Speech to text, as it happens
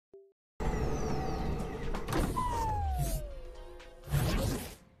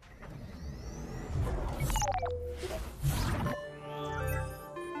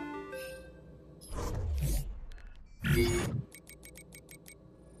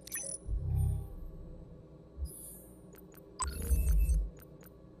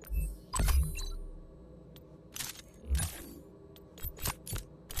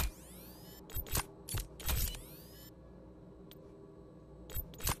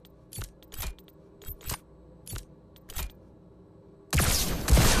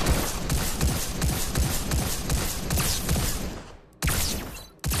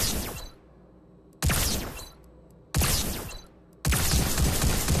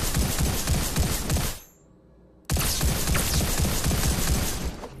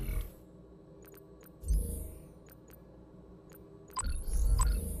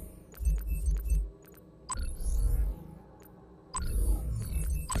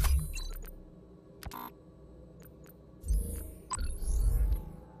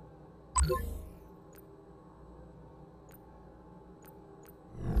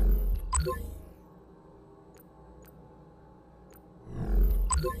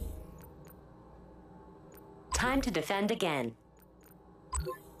Time to defend again.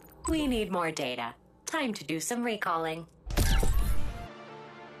 We need more data. Time to do some recalling.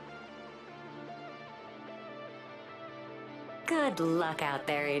 Good luck out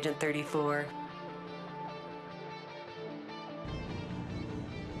there, Agent 34.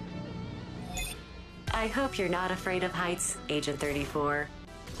 I hope you're not afraid of heights, Agent 34.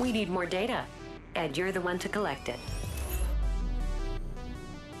 We need more data, and you're the one to collect it.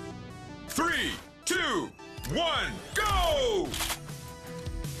 3, 2, 1, go!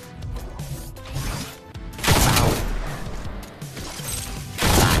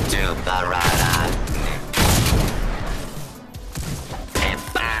 To the radar. It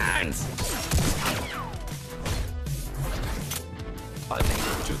burns.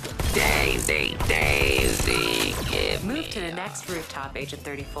 Daisy, Daisy, give Move me to the next rooftop, Agent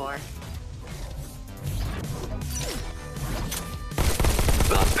 34.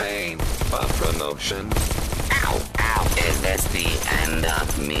 The pain of promotion. Ow, ow, is this the end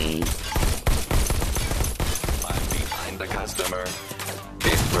of me? I'm behind the customer.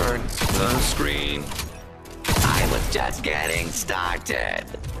 It burns the screen. I was just getting started.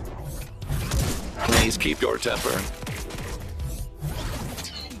 Please keep your temper.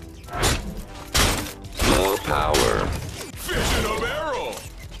 Low power. Fish in a barrel!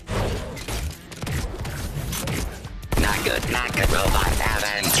 Not good, robot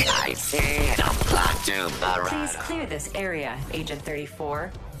heaven. I see it. Clock to the Please radar. clear this area, Agent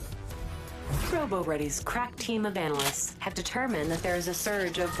 34. RoboReady's crack team of analysts have determined that there is a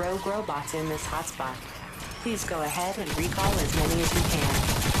surge of rogue robots in this hotspot. Please go ahead and recall as many as you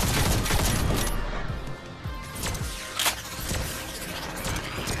can.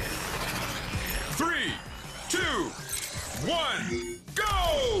 Three, two, one,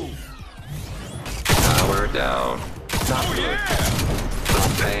 go! Power down. Not Oh good. yeah!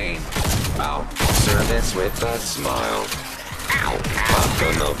 The pain. Ow. Service with a smile. Ow, A ow.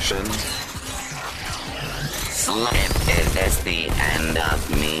 promotion. Is this the end of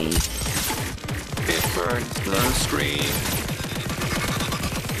me? It burns the screen.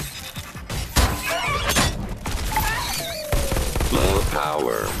 Low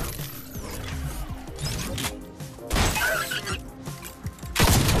power.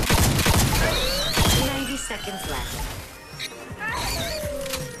 Seconds left.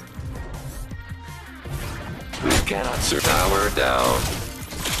 We cannot survive. Power down.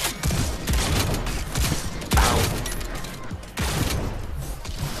 Ow.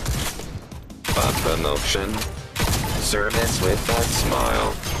 A promotion. Service with a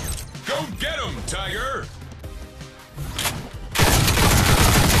smile. Go get him, Tiger!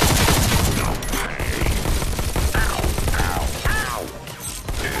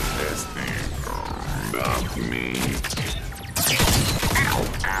 Is this the of me? Ow,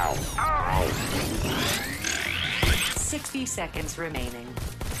 ow, ow. 60 seconds remaining.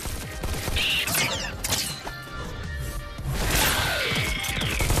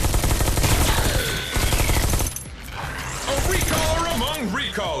 A recaller among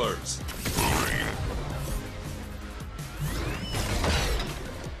recallers!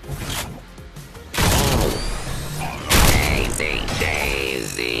 Daisy,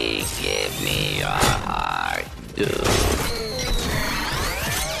 Daisy, give me your heart.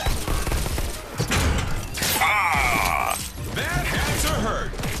 Ah! That had to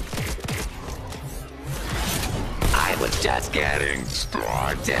hurt! I was just getting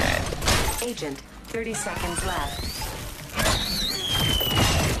started. Agent, 30 seconds left.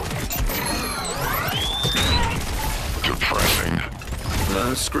 Depressing.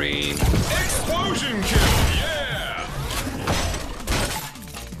 The screen. Explosion kill! Yeah!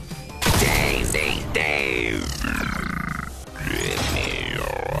 Daisy, Daisy, give me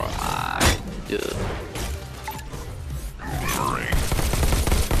your heart.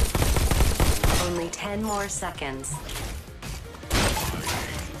 Only 10 more seconds.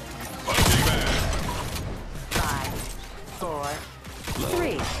 Punching bag! 5, 4,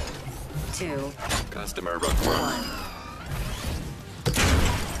 3, 2, Customer request. 1.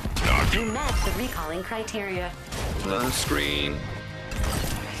 You met the recalling criteria. The screen.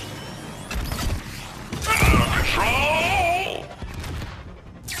 Control!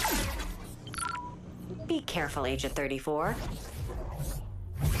 Be careful, Agent 34.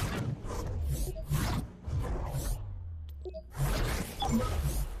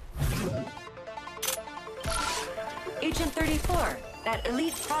 Agent 34, that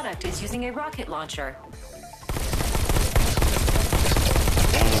elite product is using a rocket launcher.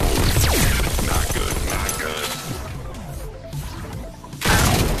 Not good, not good.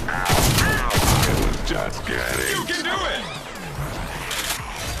 I was just You getting. can do it!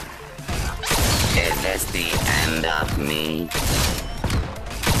 this the end of me?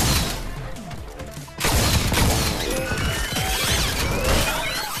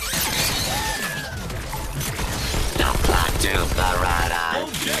 The plot to Barada.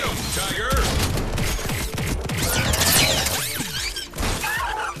 Go get him, Tiger!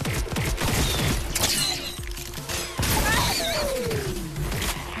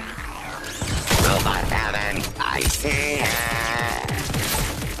 Robot heaven, I see it.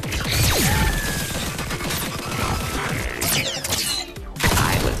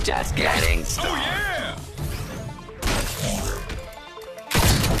 I was just getting Oh started. yeah!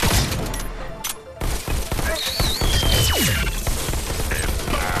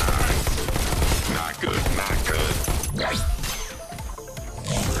 Not good, not good.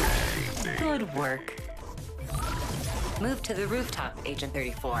 Good work. Move to the rooftop, Agent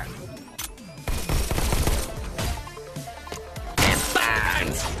 34. It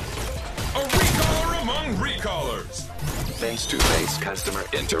burns. A recaller among recallers! Face-to-face customer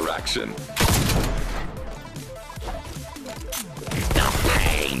interaction. The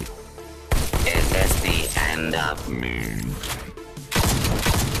pain. Is this the end of me?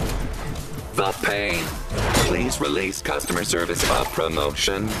 The pain. Please release customer service of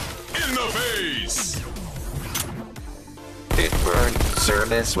promotion. In the face! It burned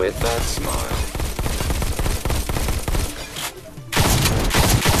service with a smile.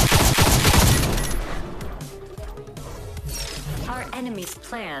 Our enemy's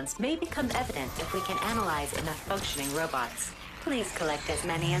plans may become evident if we can analyze enough functioning robots. Please collect as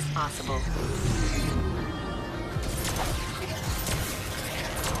many as possible.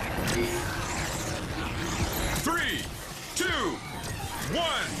 Three, two,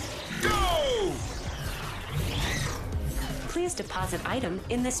 one, go! Please deposit item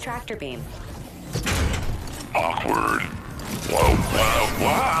in this tractor beam. Awkward. Whoa, whoa,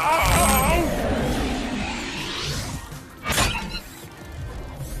 whoa!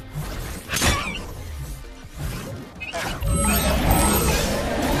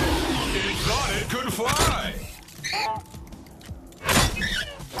 It thought it could fly!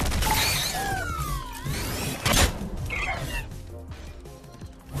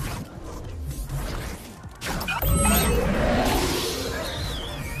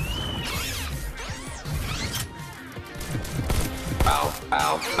 Ow,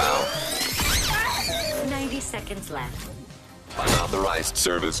 ow, ow. 90 seconds left. Unauthorized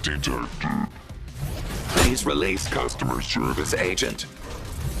service detected. Please release customer service agent.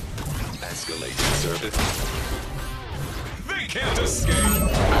 Escalating service. They can't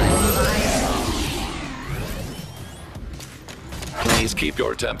escape! Please keep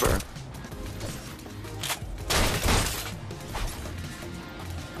your temper.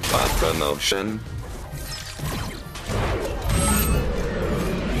 A promotion.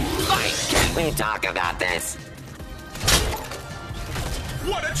 Wait, can we talk about this?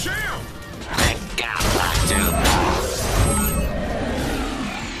 What a champ! I got plot to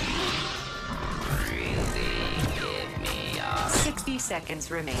Really give me a 60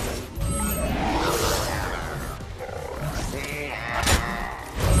 seconds remaining.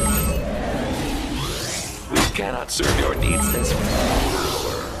 We cannot serve your needs this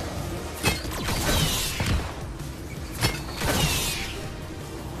way.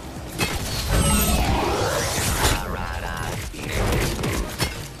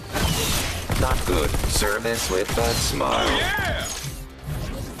 Not good. Service with a Oh smile. yeah!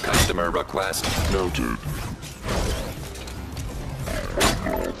 Customer request noted.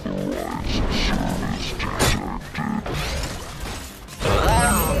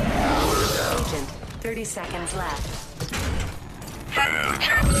 Agent, 30 seconds left.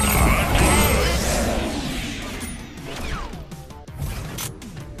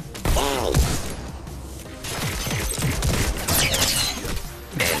 Oh.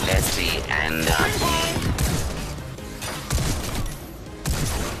 Is this the end of me?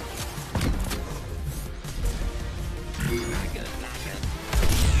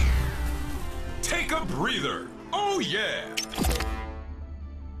 Take a breather! Oh yeah!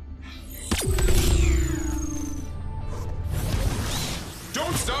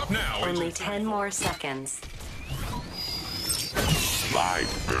 Don't stop now! Only Agent 10 more seconds. Light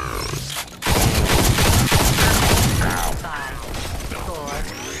bears. 5, 4,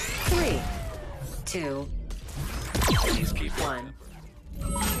 3, 2, Please keep 1.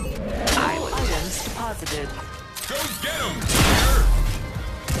 All items deposited. Go get him, Tiger!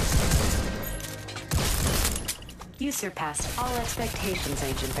 You surpassed all expectations,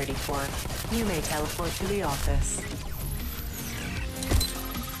 Agent 34. You may teleport to the office.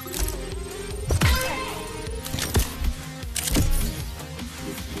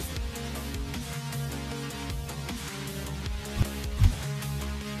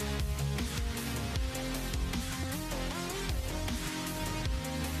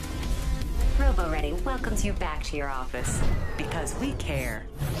 welcomes you back to your office because we care.